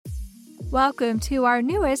Welcome to our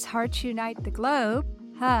newest Hearts Unite the Globe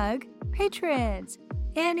Hug patrons.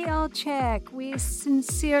 Annie Olchek, we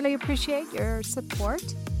sincerely appreciate your support.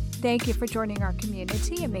 Thank you for joining our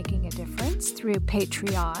community and making a difference through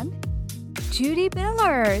Patreon. Judy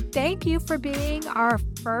Miller, thank you for being our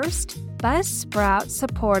first Buzzsprout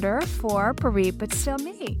supporter for Bereaved But Still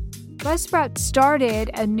Me. Buzzsprout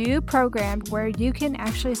started a new program where you can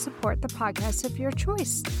actually support the podcast of your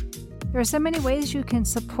choice. There are so many ways you can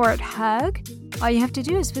support HUG. All you have to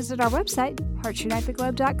do is visit our website,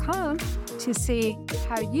 heartsunitetheglobe.com, to see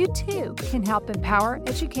how you too can help empower,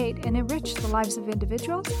 educate, and enrich the lives of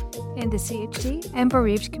individuals in the CHD and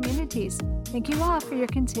bereaved communities. Thank you all for your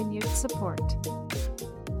continued support.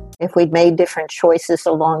 If we'd made different choices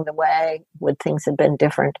along the way, would things have been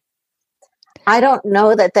different? I don't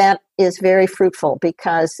know that is very fruitful,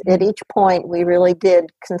 because at each point we really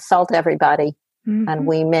did consult everybody. Mm-hmm. And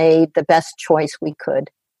we made the best choice we could.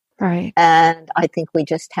 Right. And I think we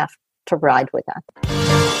just have to ride with that.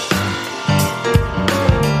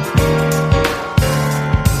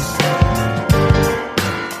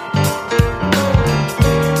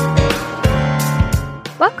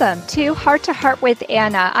 Welcome to Heart with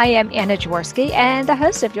Anna. I am Anna Jaworski and the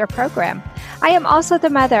host of your program. I am also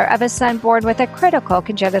the mother of a son born with a critical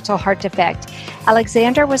congenital heart defect.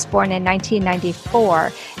 Alexander was born in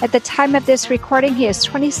 1994. At the time of this recording, he is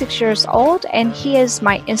 26 years old, and he is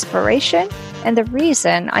my inspiration and the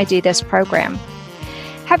reason I do this program.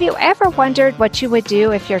 Have you ever wondered what you would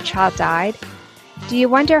do if your child died? Do you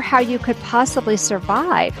wonder how you could possibly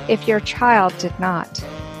survive if your child did not?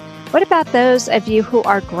 What about those of you who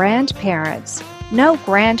are grandparents? No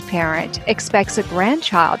grandparent expects a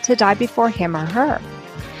grandchild to die before him or her.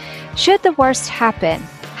 Should the worst happen,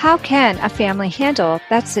 how can a family handle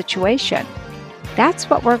that situation? That's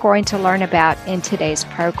what we're going to learn about in today's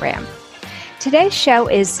program. Today's show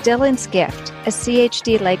is Dylan's Gift, a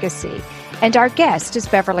CHD legacy, and our guest is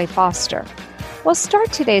Beverly Foster. We'll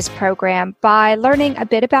start today's program by learning a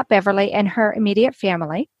bit about Beverly and her immediate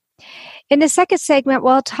family. In the second segment,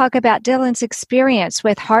 we'll talk about Dylan's experience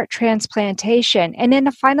with heart transplantation. And in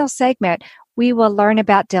the final segment, we will learn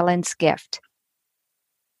about Dylan's gift.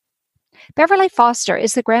 Beverly Foster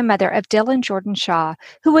is the grandmother of Dylan Jordan Shaw,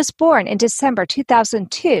 who was born in December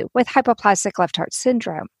 2002 with hypoplastic left heart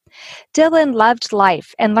syndrome. Dylan loved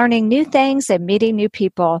life and learning new things and meeting new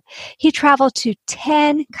people. He traveled to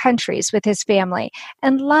 10 countries with his family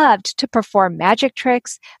and loved to perform magic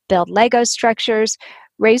tricks, build Lego structures,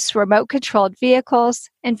 race remote-controlled vehicles,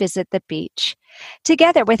 and visit the beach.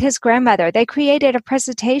 Together with his grandmother, they created a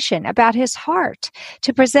presentation about his heart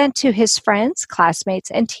to present to his friends,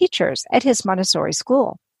 classmates, and teachers at his Montessori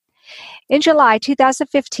school. In July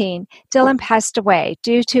 2015, Dylan passed away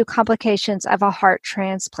due to complications of a heart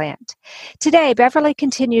transplant. Today, Beverly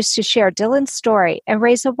continues to share Dylan's story and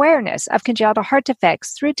raise awareness of congenital heart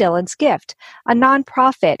defects through Dylan's Gift, a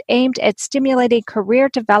nonprofit aimed at stimulating career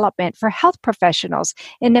development for health professionals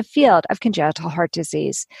in the field of congenital heart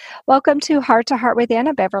disease. Welcome to Heart with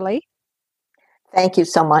Anna, Beverly. Thank you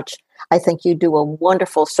so much. I think you do a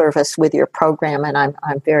wonderful service with your program, and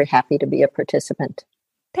I'm very happy to be a participant.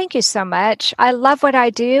 Thank you so much. I love what I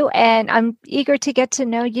do, and I'm eager to get to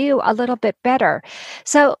know you a little bit better.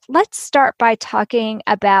 So let's start by talking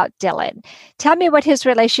about Dylan. Tell me what his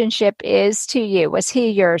relationship is to you. Was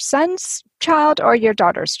he your son's child or your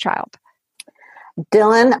daughter's child?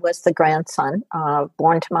 Dylan was the grandson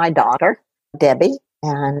born to my daughter, Debbie,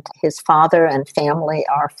 and his father and family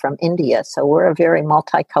are from India. So we're a very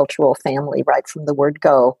multicultural family right from the word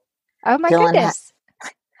go. Oh, my goodness.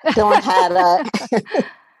 Dylan had a...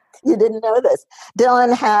 You didn't know this.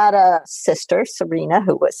 Dylan had a sister, Serena,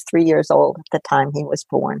 who was 3 years old at the time he was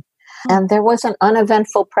born. And there was an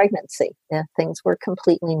uneventful pregnancy. Things were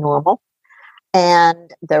completely normal.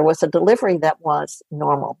 And there was a delivery that was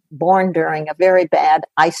normal, born during a very bad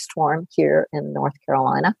ice storm here in North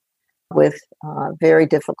Carolina with very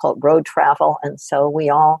difficult road travel. And so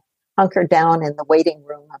we all hunkered down in the waiting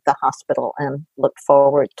room of the hospital and looked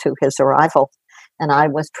forward to his arrival. And I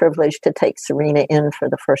was privileged to take Serena in for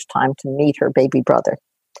the first time to meet her baby brother.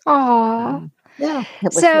 Aww. Yeah.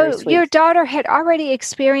 So your daughter had already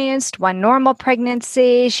experienced one normal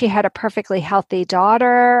pregnancy. She had a perfectly healthy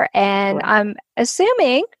daughter. And right. I'm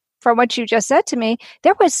assuming, from what you just said to me,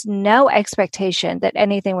 there was no expectation that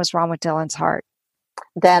anything was wrong with Dylan's heart.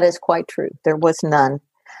 That is quite true. There was none.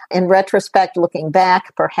 In retrospect, looking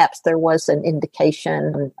back, perhaps there was an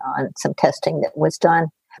indication on some testing that was done.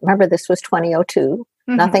 Remember, this was 2002.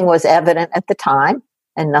 Mm-hmm. Nothing was evident at the time,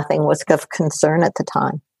 and nothing was of concern at the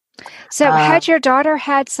time. So, had your daughter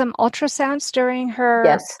had some ultrasounds during her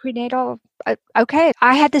Yes. prenatal? Okay,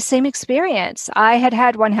 I had the same experience. I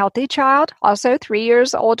had one healthy child, also 3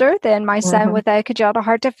 years older than my son with a congenital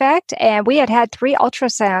heart defect, and we had three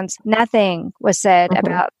ultrasounds. Nothing was said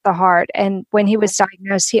about the heart. And when he was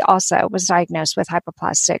diagnosed, he also was diagnosed with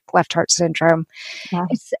hypoplastic left heart syndrome. Wow.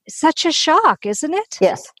 It's such a shock, isn't it?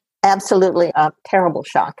 Yes, absolutely a terrible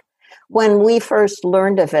shock. When we first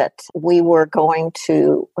learned of it, we were going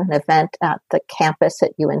to an event at the campus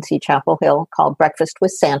at UNC Chapel Hill called Breakfast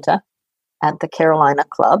with Santa at the Carolina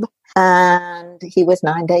Club. And he was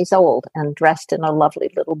 9 days old and dressed in a lovely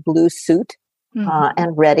little blue suit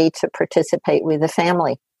and ready to participate with the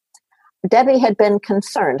family. Debbie had been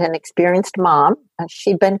concerned, an experienced mom.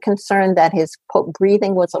 She'd been concerned that his, quote,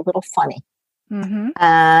 breathing was a little funny.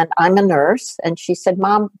 And I'm a nurse. And she said,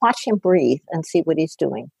 Mom, watch him breathe and see what he's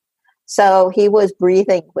doing. So he was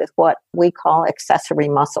breathing with what we call accessory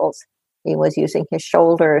muscles. He was using his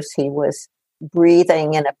shoulders. He was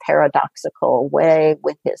breathing in a paradoxical way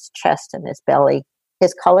with his chest and his belly.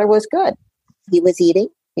 His color was good. He was eating.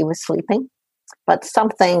 He was sleeping. But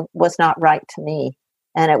something was not right to me.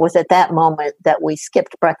 And it was at that moment that we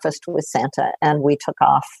skipped breakfast with Santa and we took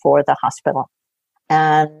off for the hospital.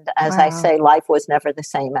 And as I say, life was never the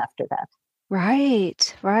same after that.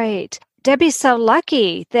 Right, right. Debbie's so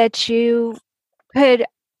lucky that you could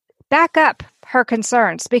back up her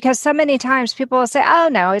concerns, because so many times people will say, oh,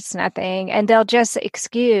 no, it's nothing. And they'll just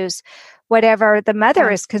excuse whatever the mother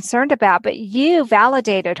is concerned about. But you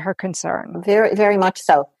validated her concern. Very, very much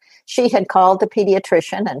so. She had called the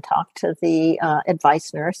pediatrician and talked to the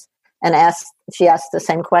advice nurse and she asked the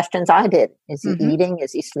same questions I did. Is he eating?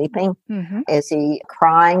 Is he sleeping? Is he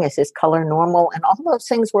crying? Is his color normal? And all those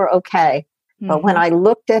things were okay. But when I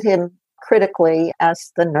looked at him critically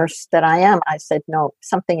as the nurse that I am, I said, no,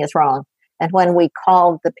 something is wrong. And when we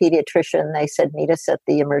called the pediatrician, they said, meet us at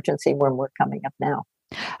the emergency room. We're coming up now.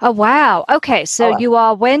 Oh, wow. Okay. So you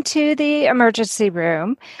all went to the emergency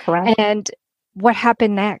room. Correct. And what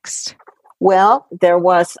happened next? Well, there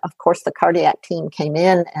was, of course, the cardiac team came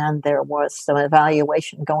in and there was some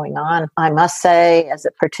evaluation going on. I must say, as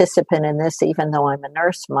a participant in this, even though I'm a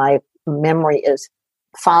nurse, my memory is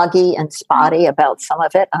foggy and spotty about some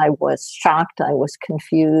of it. I was shocked, I was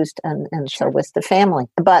confused, and so was the family.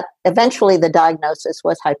 But eventually the diagnosis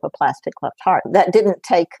was hypoplastic left heart. That didn't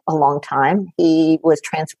take a long time. He was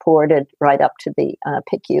transported right up to the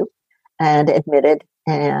PICU and admitted,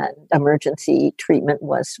 and emergency treatment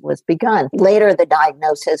was begun. Later, the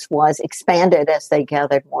diagnosis was expanded as they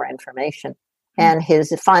gathered more information. And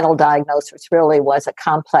his final diagnosis really was a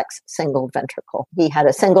complex single ventricle. He had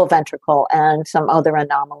a single ventricle and some other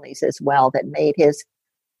anomalies as well that made his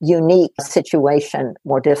unique situation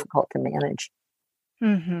more difficult to manage.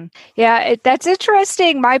 Yeah, that's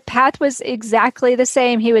interesting. My path was exactly the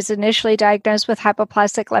same. He was initially diagnosed with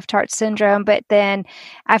hypoplastic left heart syndrome, but then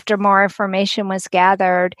after more information was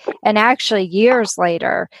gathered, and actually years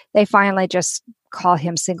later, they finally just call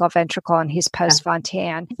him single ventricle and he's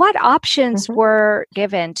post-Fontan. What options were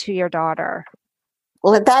given to your daughter?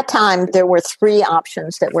 Well, at that time, there were three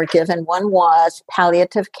options that were given. One was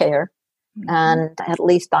palliative care. And at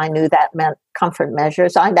least I knew that meant comfort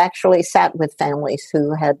measures. I'd actually sat with families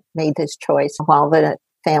who had made this choice while the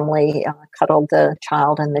family cuddled the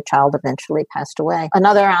child and the child eventually passed away.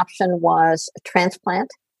 Another option was a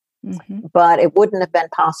transplant. But it wouldn't have been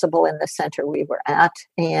possible in the center we were at.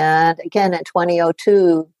 And again, in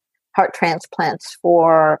 2002, heart transplants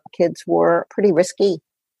for kids were pretty risky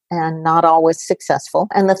and not always successful.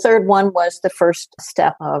 And the third one was the first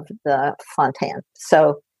step of the Fontan.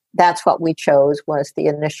 So that's what we chose, was the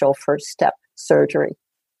initial first step surgery.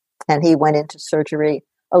 And he went into surgery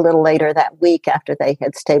a little later that week after they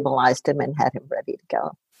had stabilized him and had him ready to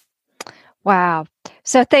go. Wow.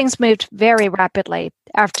 So things moved very rapidly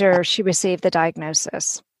after she received the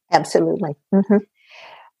diagnosis. Absolutely.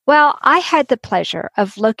 Well, I had the pleasure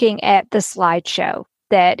of looking at the slideshow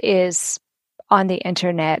that is on the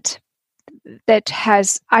internet that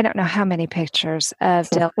has, I don't know how many pictures of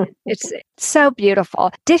Dylan. It's so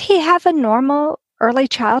beautiful. Did he have a normal early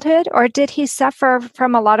childhood, or did he suffer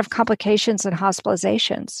from a lot of complications and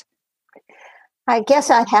hospitalizations? I guess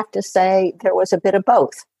I'd have to say there was a bit of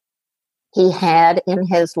both. He had in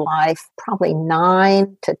his life probably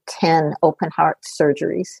 9 to 10 open heart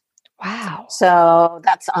surgeries. Wow. So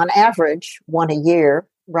that's on average 1 a year,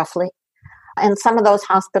 roughly. And some of those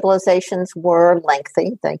hospitalizations were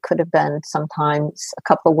lengthy. They could have been sometimes a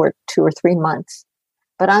couple of 2 or 3 months.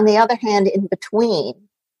 But on the other hand, in between,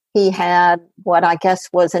 he had what I guess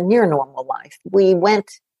was a near normal life. We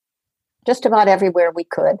went just about everywhere we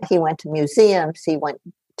could. He went to museums. He went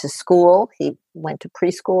to school. He went to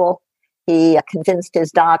preschool. He convinced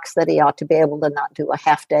his docs that he ought to be able to not do a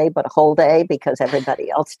half day, but a whole day because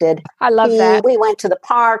everybody else did. I love that. We went to the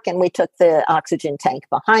park and we took the oxygen tank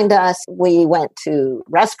behind us. We went to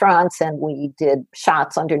restaurants and we did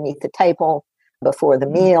shots underneath the table before the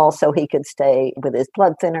meal so he could stay with his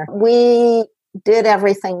blood thinner. We did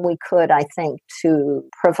everything we could, I think, to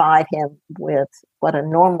provide him with what a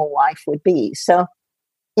normal life would be. So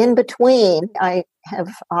in between, I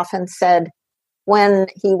have often said, when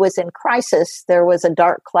he was in crisis, there was a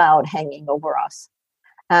dark cloud hanging over us.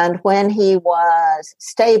 And when he was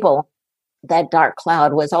stable, that dark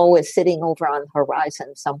cloud was always sitting over on the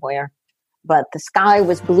horizon somewhere. But the sky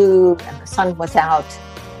was blue and the sun was out.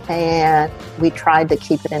 And we tried to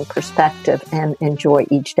keep it in perspective and enjoy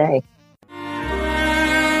each day.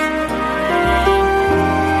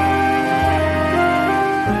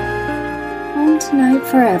 Home Tonight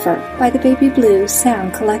Forever by the Baby Blue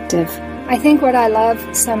Sound Collective. I think what I love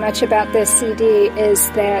so much about this CD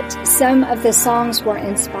is that some of the songs were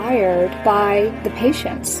inspired by the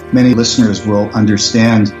patients. Many listeners will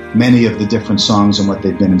understand many of the different songs and what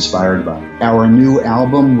they've been inspired by. Our new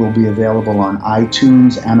album will be available on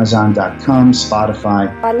iTunes, Amazon.com, Spotify.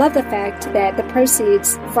 I love the fact that the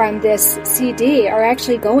proceeds from this CD are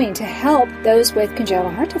actually going to help those with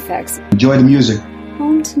congenital heart defects. Enjoy the music.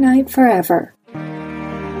 Home Tonight Forever.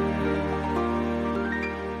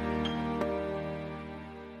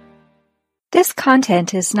 This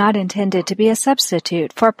content is not intended to be a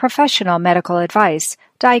substitute for professional medical advice,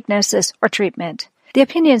 diagnosis, or treatment. The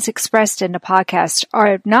opinions expressed in the podcast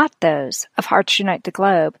are not those of Hearts Unite the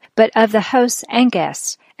Globe, but of the hosts and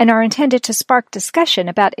guests, and are intended to spark discussion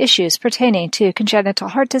about issues pertaining to congenital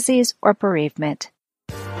heart disease or bereavement.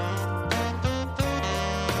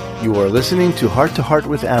 You are listening to Heart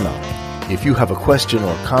with Anna. If you have a question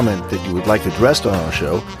or comment that you would like addressed on our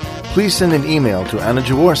show, please send an email to Anna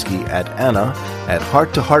Jaworski at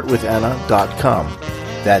anna@hearttoheartwithanna.com.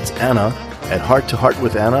 That's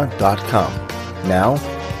anna@hearttoheartwithanna.com. Now,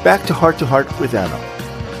 back to Heart with Anna.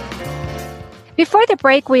 Before the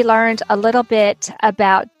break, we learned a little bit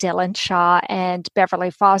about Dylan Shaw and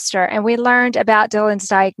Beverly Foster, and we learned about Dylan's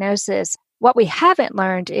diagnosis. What we haven't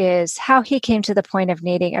learned is how he came to the point of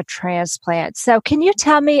needing a transplant. So can you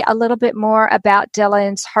tell me a little bit more about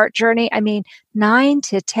Dylan's heart journey? I mean, 9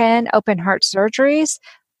 to 10 open heart surgeries.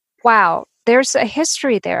 Wow, there's a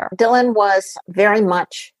history there. Dylan was very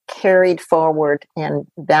much carried forward and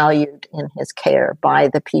valued in his care by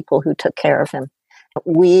the people who took care of him.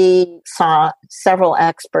 We saw several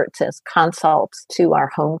experts as consults to our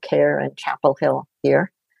home care in Chapel Hill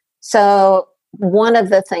here. So one of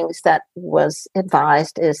the things that was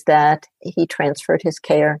advised is that he transferred his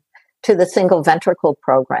care to the single ventricle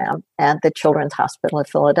program at the Children's Hospital of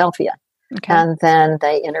Philadelphia. Okay. And then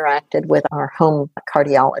they interacted with our home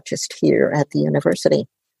cardiologist here at the university.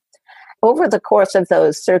 Over the course of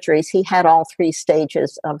those surgeries, he had all 3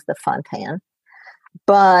 stages of the Fontan.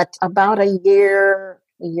 But about a year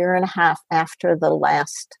and a half after the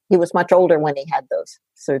last, he was much older when he had those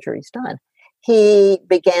surgeries done, he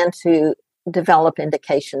began to develop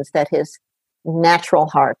indications that his natural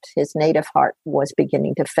heart, his native heart, was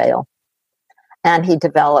beginning to fail. And he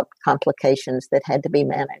developed complications that had to be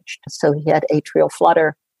managed. So he had atrial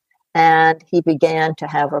flutter, and he began to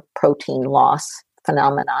have a protein loss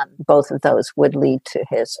phenomenon. Both of those would lead to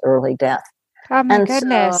his early death. Oh my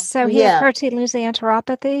goodness. So he had protein losing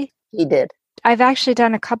enteropathy? He did. I've actually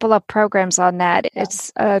done a couple of programs on that. Yeah.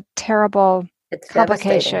 It's a terrible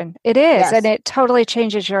complication. It is, yes. And it totally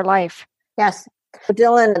changes your life. Yes.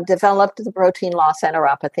 Dylan developed the protein loss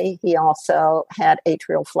enteropathy. He also had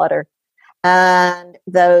atrial flutter. And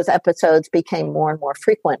those episodes became more and more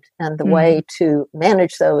frequent. And the way to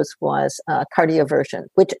manage those was cardioversion,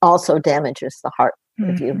 which also damages the heart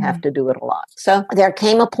if you have to do it a lot. So there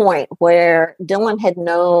came a point where Dylan had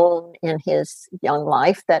known in his young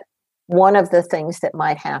life that one of the things that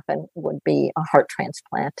might happen would be a heart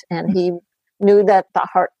transplant. And he knew that the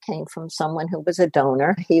heart came from someone who was a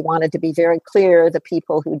donor. He wanted to be very clear the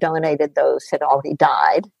people who donated those had already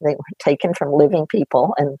died. They were taken from living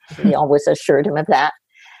people, and he always assured him of that.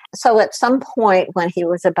 So at some point when he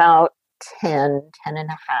was about 10 and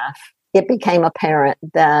a half, it became apparent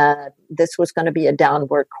that this was going to be a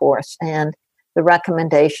downward course, and the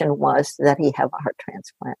recommendation was that he have a heart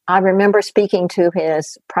transplant. I remember speaking to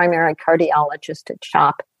his primary cardiologist at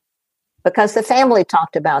CHOP, because the family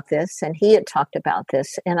talked about this and he had talked about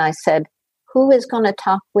this. And I said, who is going to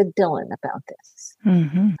talk with Dylan about this?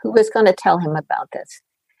 Who is going to tell him about this?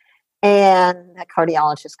 And the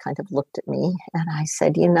cardiologist kind of looked at me and I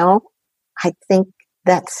said, I think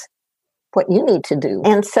that's what you need to do.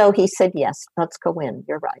 And so he said, yes, let's go in.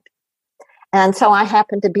 You're right. And so I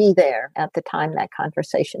happened to be there at the time that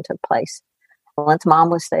conversation took place. Dylan's mom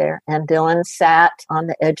was there, and Dylan sat on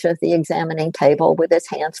the edge of the examining table with his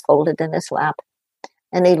hands folded in his lap.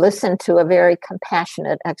 And he listened to a very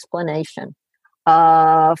compassionate explanation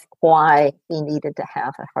of why he needed to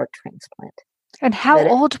have a heart transplant. And how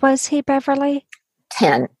old was he, Beverly?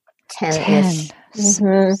 10. 10-ish.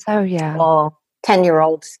 Mm-hmm. So young. Well,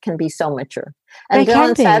 10-year-olds can be so mature. And they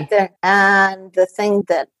Dylan sat there, and the thing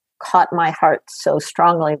that caught my heart so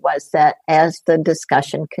strongly was that as the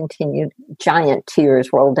discussion continued, giant tears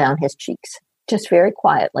rolled down his cheeks, just very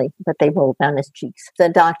quietly, but they rolled down his cheeks. The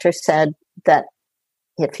doctor said that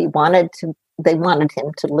if he wanted to, they wanted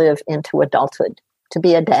him to live into adulthood, to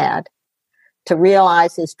be a dad, to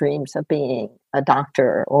realize his dreams of being a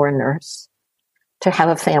doctor or a nurse, to have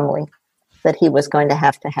a family, that he was going to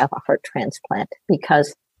have a heart transplant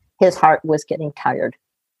because his heart was getting tired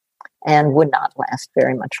and would not last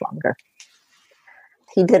very much longer.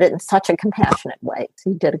 He did it in such a compassionate way.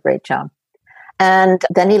 He did a great job. And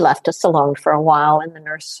then he left us alone for a while, and the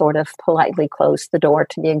nurse sort of politely closed the door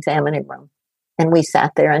to the examining room. And we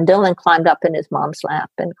sat there, and Dylan climbed up in his mom's lap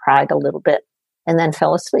and cried a little bit and then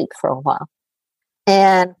fell asleep for a while.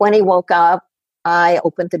 And when he woke up, I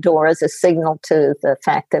opened the door as a signal to the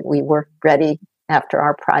fact that we were ready after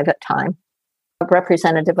our private time. A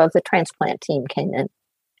representative of the transplant team came in,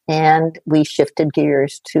 and we shifted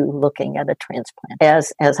gears to looking at a transplant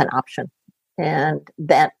as an option. And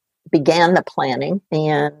that began the planning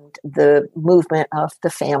and the movement of the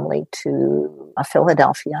family to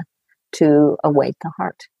Philadelphia to await the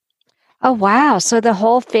heart. Oh, wow. So the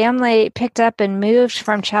whole family picked up and moved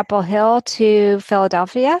from Chapel Hill to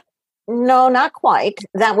Philadelphia? No, not quite.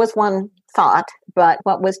 That was one thought. But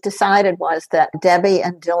what was decided was that Debbie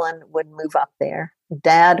and Dylan would move up there.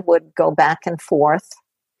 Dad would go back and forth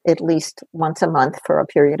at least once a month for a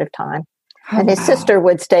period of time. Oh, and his sister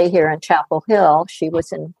would stay here in Chapel Hill. She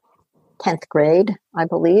was in 10th grade, I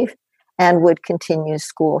believe, and would continue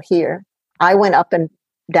school here. I went up and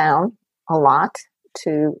down a lot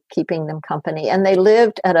to keeping them company. And they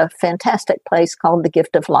lived at a fantastic place called the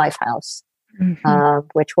Gift of Life House,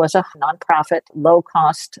 which was a nonprofit,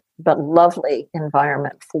 low-cost, but lovely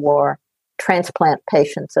environment for transplant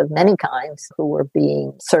patients of many kinds who were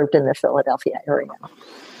being served in the Philadelphia area.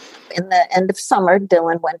 In the end of summer,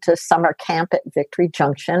 Dylan went to summer camp at Victory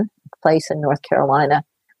Junction, a place in North Carolina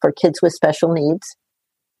for kids with special needs.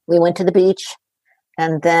 We went to the beach,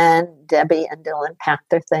 and then Debbie and Dylan packed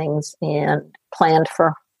their things and planned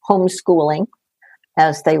for homeschooling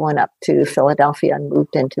as they went up to Philadelphia and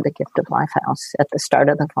moved into the Gift of Life House at the start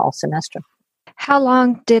of the fall semester. How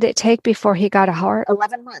long did it take before he got a heart?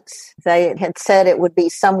 11 months. They had said it would be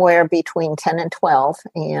somewhere between 10 and 12.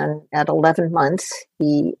 And at 11 months,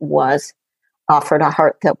 he was offered a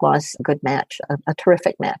heart that was a good match, a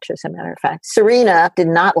terrific match, as a matter of fact. Serena did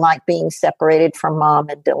not like being separated from Mom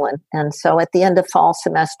and Dylan. And so at the end of fall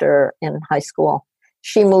semester in high school,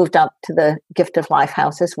 she moved up to the Gift of Life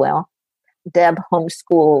House as well. Deb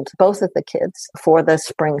homeschooled both of the kids for the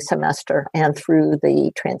spring semester and through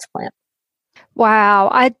the transplant. Wow,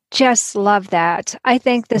 I just love that. I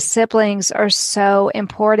think the siblings are so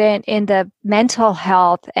important in the mental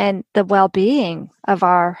health and the well-being of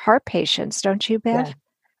our heart patients, don't you, Bev? Yeah.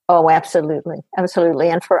 Oh, absolutely. Absolutely.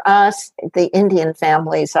 And for us, the Indian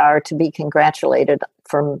families are to be congratulated,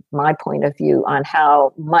 from my point of view, on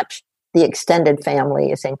how much the extended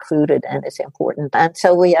family is included and is important. And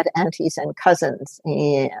so we had aunties and cousins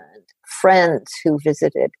and friends who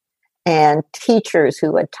visited, and teachers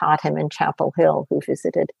who had taught him in Chapel Hill who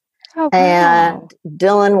visited. Oh, wow. And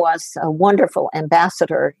Dylan was a wonderful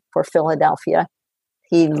ambassador for Philadelphia.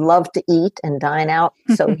 He loved to eat and dine out,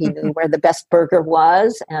 so he knew where the best burger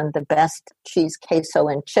was and the best cheese queso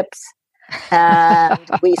and chips. And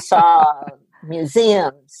we saw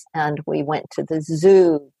museums, and we went to the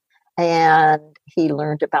zoo, and he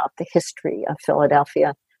learned about the history of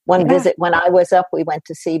Philadelphia. One visit when I was up, we went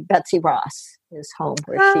to see Betsy Ross, his home,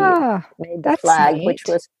 where she made the flag, neat. which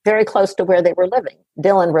was very close to where they were living.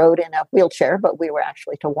 Dylan rode in a wheelchair, but we were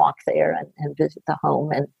actually to walk there and visit the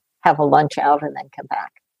home and have a lunch out and then come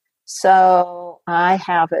back. So I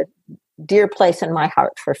have a dear place in my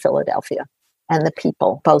heart for Philadelphia and the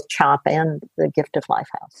people, both CHOP and the Gift of Life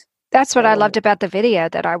House. That's what I loved about the video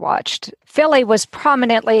that I watched. Philly was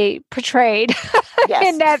prominently portrayed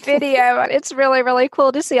in that video. It's really, really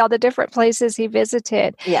cool to see all the different places he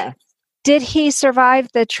visited. Yeah. Did he survive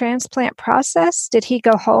the transplant process? Did he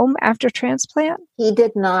go home after transplant? He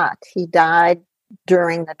did not. He died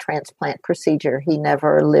during the transplant procedure. He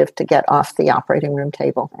never lived to get off the operating room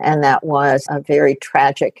table. And that was a very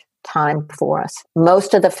tragic time for us.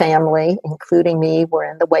 Most of the family, including me, were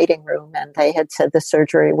in the waiting room, and they had said the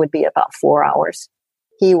surgery would be about 4 hours.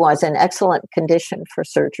 He was in excellent condition for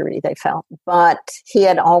surgery, they felt, but he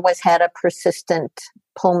had always had a persistent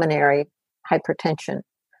pulmonary hypertension,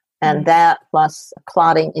 and that plus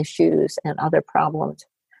clotting issues and other problems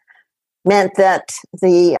meant that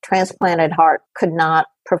the transplanted heart could not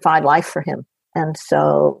provide life for him. And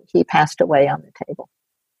so he passed away on the table.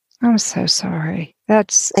 I'm so sorry.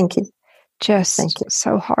 That's Thank you. just Thank you.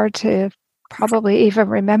 so hard to probably even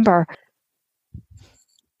remember.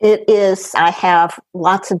 It is. I have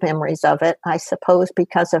lots of memories of it. I suppose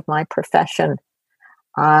because of my profession,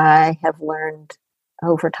 I have learned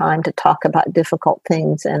over time to talk about difficult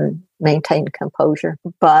things and maintain composure.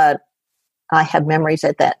 But I have memories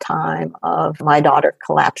at that time of my daughter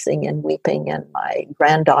collapsing and weeping, and my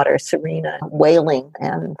granddaughter, Serena, wailing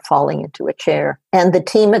and falling into a chair. And the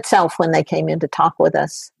team itself, when they came in to talk with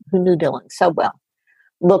us, who knew Dylan so well,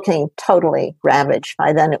 looking totally ravaged.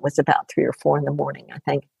 By then it was about 3 or 4 in the morning, I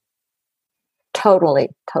think. Totally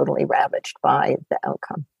ravaged by the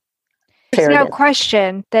outcome. There's no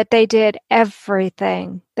question that they did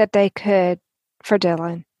everything that they could for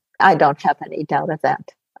Dylan. I don't have any doubt of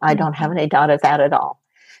that. I don't have any doubt of that at all.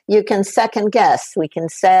 You can second guess. We can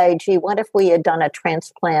say, gee, what if we had done a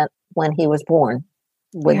transplant when he was born?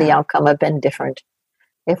 Would the outcome have been different?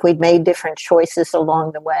 If we'd made different choices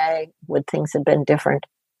along the way, would things have been different?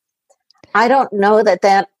 I don't know that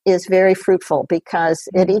that is very fruitful, because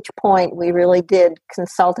at each point we really did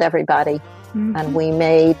consult everybody and we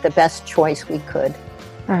made the best choice we could.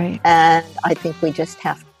 Right. And I think we just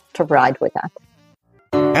have to ride with that.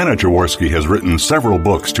 Anna Jaworski has written several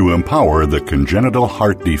books to empower the congenital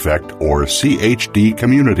heart defect, or CHD,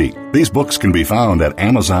 community. These books can be found at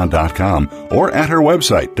Amazon.com or at her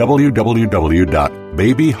website,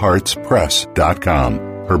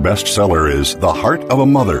 www.babyheartspress.com. Her bestseller is The Heart of a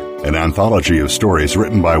Mother, an anthology of stories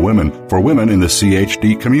written by women for women in the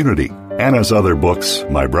CHD community. Anna's other books,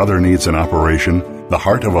 My Brother Needs an Operation, The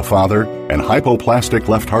Heart of a Father, and Hypoplastic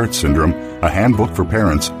Left Heart Syndrome, a handbook for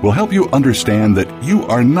parents, will help you understand that you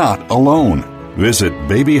are not alone. Visit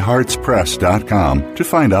babyheartspress.com to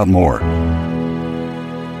find out more.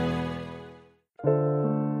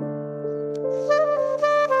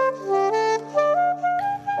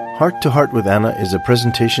 Heart to Heart with Anna is a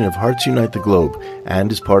presentation of Hearts Unite the Globe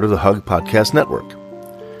and is part of the Hug Podcast Network.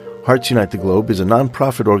 Hearts Unite the Globe is a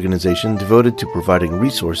non-profit organization devoted to providing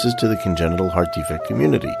resources to the congenital heart defect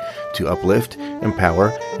community to uplift,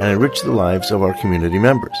 empower, and enrich the lives of our community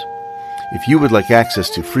members. If you would like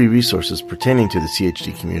access to free resources pertaining to the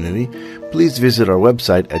CHD community, please visit our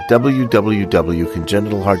website at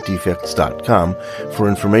www.congenitalheartdefects.com for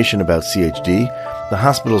information about CHD, the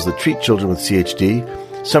hospitals that treat children with CHD,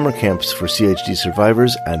 summer camps for CHD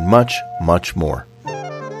survivors, and much, much more.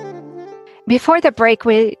 Before the break,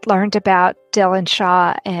 we learned about Dylan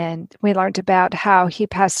Shaw, and we learned about how he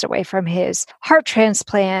passed away from his heart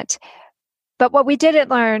transplant. But what we didn't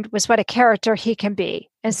learn was what a character he can be.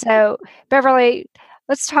 And so, Beverly,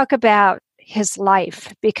 let's talk about his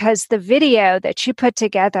life, because the video that you put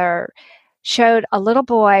together showed a little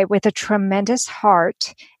boy with a tremendous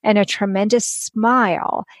heart and a tremendous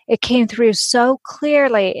smile. It came through so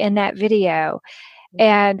clearly in that video.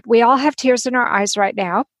 And we all have tears in our eyes right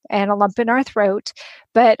now and a lump in our throat.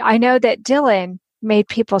 But I know that Dylan made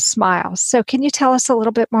people smile. So can you tell us a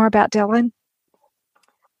little bit more about Dylan?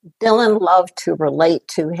 Dylan loved to relate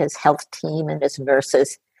to his health team and his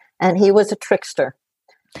nurses, and he was a trickster.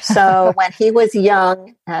 So when he was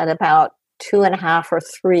young, at about 2.5 or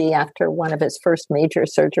 3 after one of his first major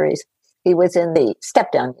surgeries, he was in the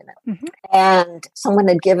step-down unit. And someone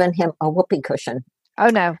had given him a whoopee cushion. Oh,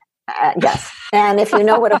 no. Yes. And if you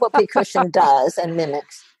know what a whoopee cushion does and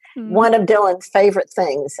mimics, one of Dylan's favorite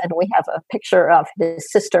things, and we have a picture of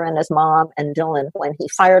his sister and his mom and Dylan when he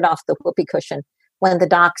fired off the whoopee cushion when the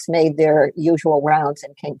docs made their usual rounds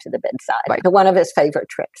and came to the bedside. Right. One of his favorite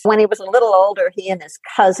tricks. When he was a little older, he and his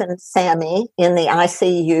cousin, Sammy, in the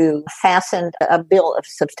ICU, fastened a bill of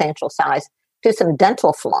substantial size to some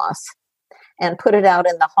dental floss and put it out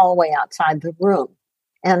in the hallway outside the room.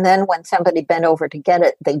 And then when somebody bent over to get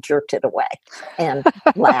it, they jerked it away and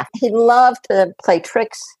laughed. He loved to play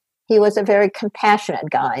tricks. He was a very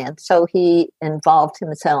compassionate guy, and so he involved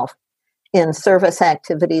himself in service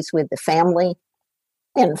activities with the family,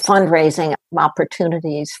 in fundraising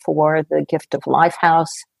opportunities for the Gift of Life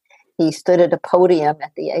House. He stood at a podium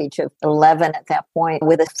at the age of 11 at that point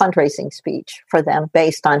with a fundraising speech for them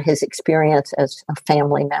based on his experience as a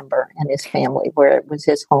family member and his family, where it was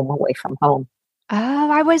his home away from home.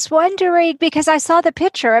 Oh, I was wondering because I saw the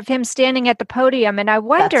picture of him standing at the podium and I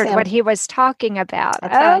wondered what he was talking about.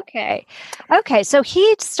 That's okay. Right. Okay. So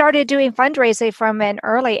he started doing fundraising from an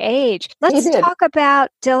early age. Let's talk about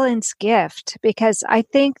Dylan's gift, because I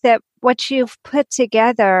think that what you've put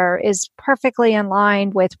together is perfectly in line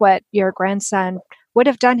with what your grandson would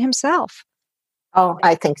have done himself. Oh,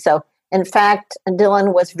 I think so. In fact,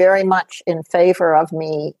 Dylan was very much in favor of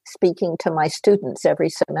me speaking to my students every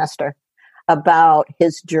semester about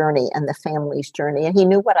his journey and the family's journey. And he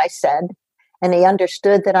knew what I said, and he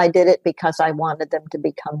understood that I did it because I wanted them to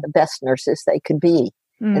become the best nurses they could be.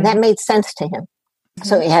 Mm-hmm. And that made sense to him. Mm-hmm.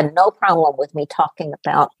 So he had no problem with me talking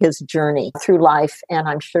about his journey through life, and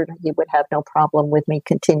I'm sure he would have no problem with me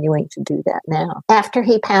continuing to do that now. After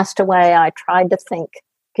he passed away, I tried to think,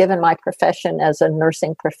 given my profession as a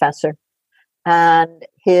nursing professor, and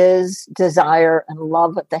his desire and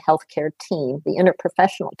love of the healthcare team, the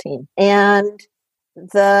interprofessional team, and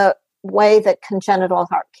the way that congenital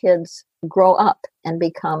heart kids grow up and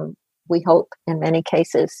become, we hope, in many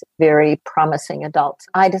cases, very promising adults.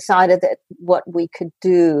 I decided that what we could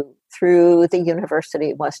do through the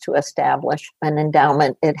university was to establish an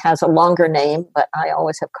endowment. It has a longer name, but I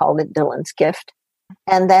always have called it Dylan's Gift,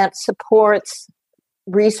 and that supports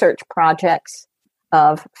research projects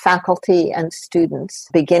of faculty and students,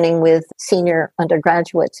 beginning with senior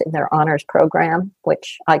undergraduates in their honors program,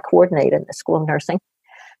 which I coordinate in the School of Nursing,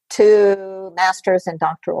 to master's and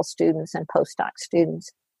doctoral students and postdoc students,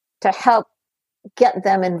 to help get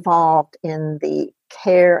them involved in the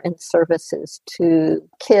care and services to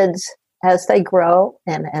kids as they grow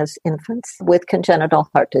and as infants with congenital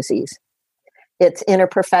heart disease. It's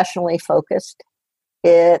interprofessionally focused.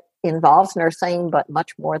 It involves nursing, but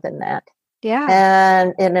much more than that. Yeah.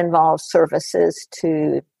 And it involves services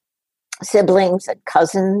to siblings and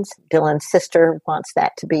cousins. Dylan's sister wants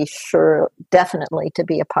that to be definitely to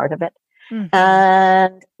be a part of it. Mm-hmm.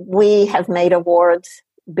 And we have made awards,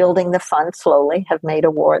 building the fund slowly, have made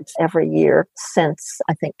awards every year since,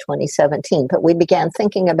 I think, 2017. But we began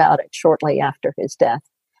thinking about it shortly after his death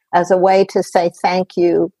as a way to say thank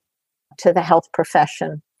you to the health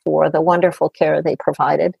profession for the wonderful care they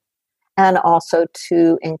provided, and also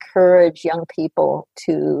to encourage young people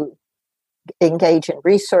to engage in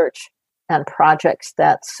research and projects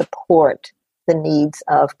that support the needs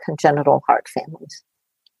of congenital heart families.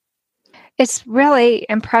 It's really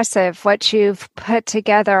impressive what you've put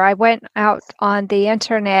together. I went out on the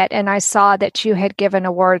internet and I saw that you had given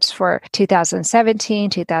awards for 2017,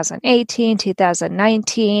 2018,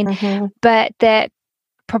 2019, mm-hmm. but that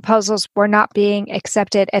proposals were not being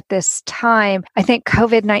accepted at this time. I think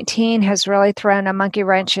COVID-19 has really thrown a monkey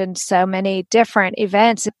wrench in so many different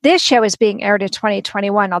events. This show is being aired in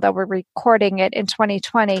 2021, although we're recording it in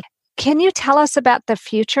 2020. Can you tell us about the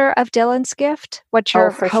future of Dylan's Gift? What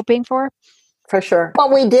you're hoping for? For sure.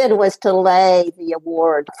 What we did was to lay the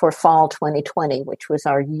award for fall 2020, which was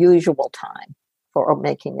our usual time for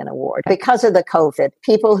making an award. Because of the COVID,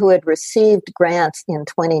 people who had received grants in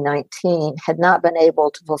 2019 had not been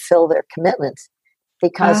able to fulfill their commitments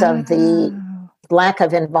because of the lack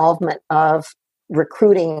of involvement of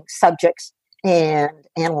recruiting subjects and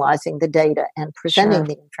analyzing the data and presenting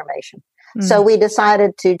the information. Mm. So we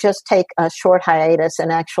decided to just take a short hiatus,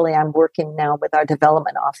 and actually I'm working now with our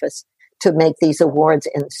development office to make these awards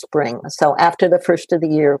in spring. So after the first of the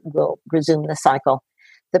year, we'll resume the cycle.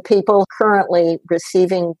 The people currently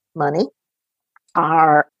receiving money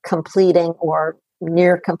are completing or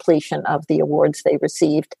near completion of the awards they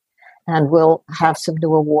received, and we'll have some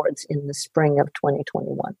new awards in the spring of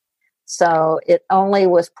 2021. So it only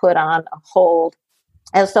was put on a hold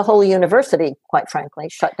as the whole university, quite frankly,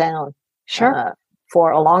 shut down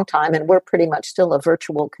for a long time, and we're pretty much still a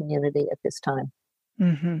virtual community at this time.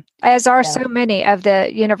 Mm-hmm. As are so many of the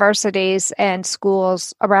universities and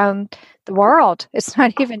schools around the world. It's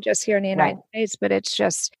not even just here in the United States, but it's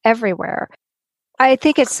just everywhere. I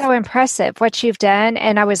think it's so impressive what you've done.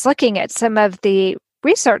 And I was looking at some of the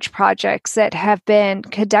research projects that have been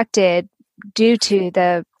conducted due to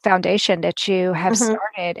the foundation that you have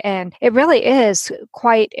started. And it really is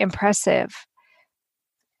quite impressive.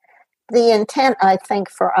 The intent, I think,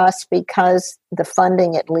 for us, because the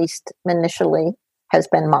funding, at least initially, has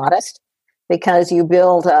been modest, because you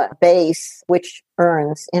build a base which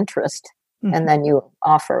earns interest, and then you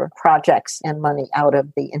offer projects and money out of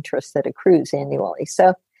the interest that accrues annually.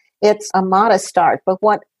 So it's a modest start. But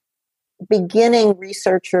what beginning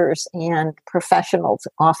researchers and professionals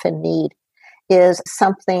often need is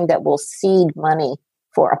something that will seed money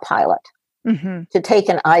for a pilot to take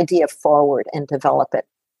an idea forward and develop it.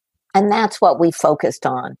 And that's what we focused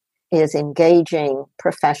on, is engaging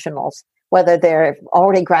professionals, whether they're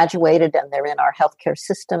already graduated and they're in our healthcare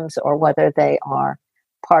systems or whether they are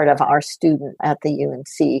part of our student at the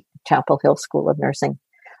UNC Chapel Hill School of Nursing.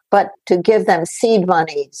 But to give them seed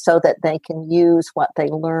money so that they can use what they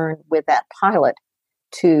learn with that pilot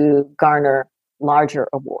to garner larger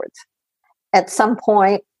awards. At some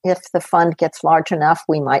point, if the fund gets large enough,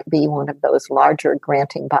 we might be one of those larger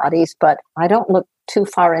granting bodies, but I don't look too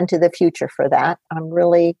far into the future for that. I'm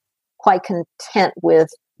really quite content with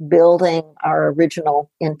building our original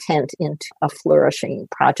intent into a flourishing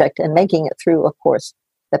project and making it through, of course,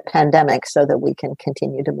 the pandemic so that we can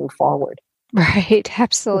continue to move forward. Right,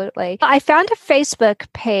 absolutely. I found a Facebook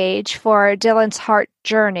page for Dylan's Heart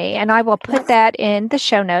Journey, and I will put that in the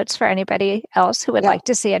show notes for anybody else who would like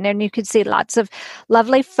to see it. And you can see lots of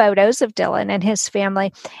lovely photos of Dylan and his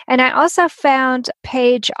family. And I also found a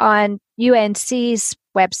page on UNC's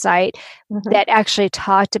website that actually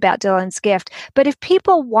talked about Dylan's gift. But if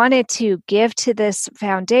people wanted to give to this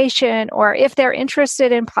foundation, or if they're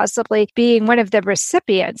interested in possibly being one of the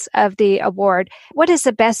recipients of the award, what is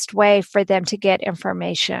the best way for them to get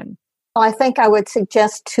information? Well, I think I would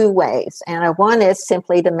suggest two ways. And one is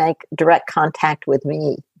simply to make direct contact with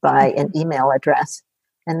me by an email address.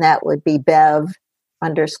 And that would be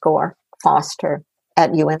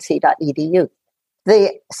bev_foster@unc.edu.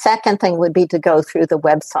 The second thing would be to go through the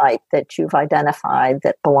website that you've identified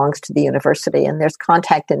that belongs to the university, and there's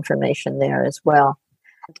contact information there as well.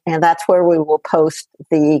 And that's where we will post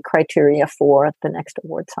the criteria for the next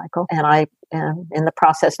award cycle. And I am in the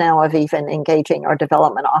process now of even engaging our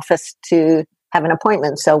development office to have an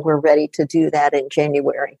appointment, so we're ready to do that in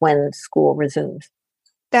January when school resumes.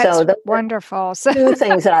 That's wonderful. So, two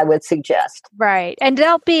things that I would suggest. Right. And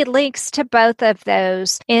there'll be links to both of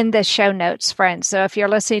those in the show notes, friends. So if you're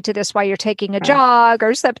listening to this while you're taking a jog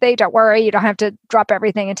or something, don't worry. You don't have to drop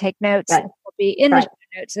everything and take notes. It'll be in the show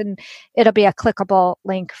notes, and it'll be a clickable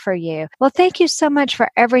link for you. Well, thank you so much for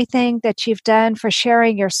everything that you've done, for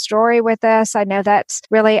sharing your story with us. I know that's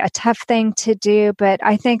really a tough thing to do, but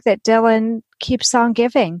I think that Dylan keeps on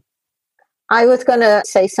giving. I was going to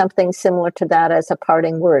say something similar to that as a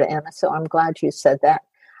parting word, Anna, so I'm glad you said that.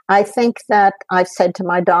 I think that I've said to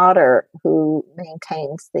my daughter, who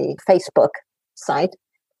maintains the Facebook site,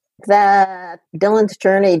 that Dylan's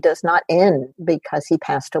journey does not end because he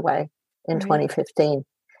passed away in 2015.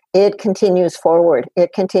 It continues forward.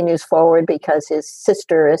 It continues forward because his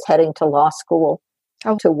sister is heading to law school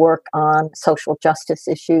to work on social justice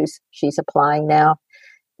issues. She's applying now.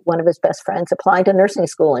 One of his best friends applied to nursing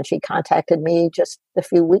school, and she contacted me just a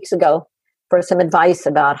few weeks ago for some advice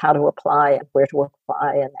about how to apply and where to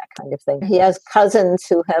apply and that kind of thing. He has cousins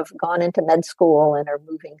who have gone into med school and are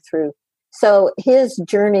moving through. So his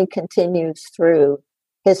journey continues through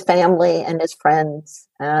his family and his friends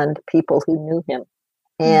and people who knew him.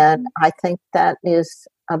 And I think that is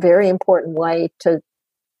a very important way to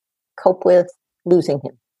cope with losing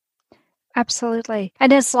him. Absolutely.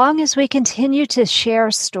 And as long as we continue to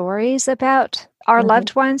share stories about our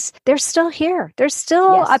loved ones, they're still here. There's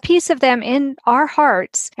still a piece of them in our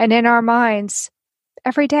hearts and in our minds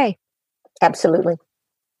every day. Absolutely.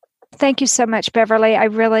 Thank you so much, Beverly. I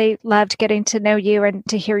really loved getting to know you and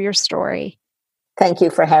to hear your story. Thank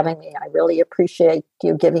you for having me. I really appreciate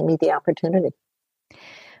you giving me the opportunity.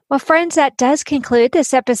 Well, friends, that does conclude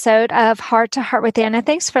this episode of Heart to Heart with Anna.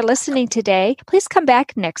 Thanks for listening today. Please come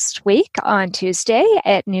back next week on Tuesday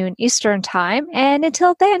at noon Eastern Time. And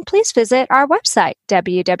until then, please visit our website,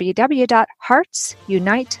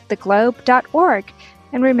 www.heartsunitetheglobe.org.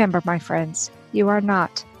 And remember, my friends, you are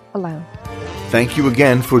not alone. Thank you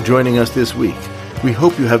again for joining us this week. We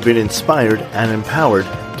hope you have been inspired and empowered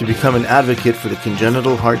to become an advocate for the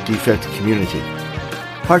congenital heart defect community.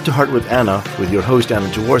 Heart to Heart with Anna, with your host Anna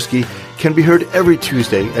Jaworski, can be heard every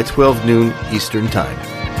Tuesday at 12 noon Eastern Time.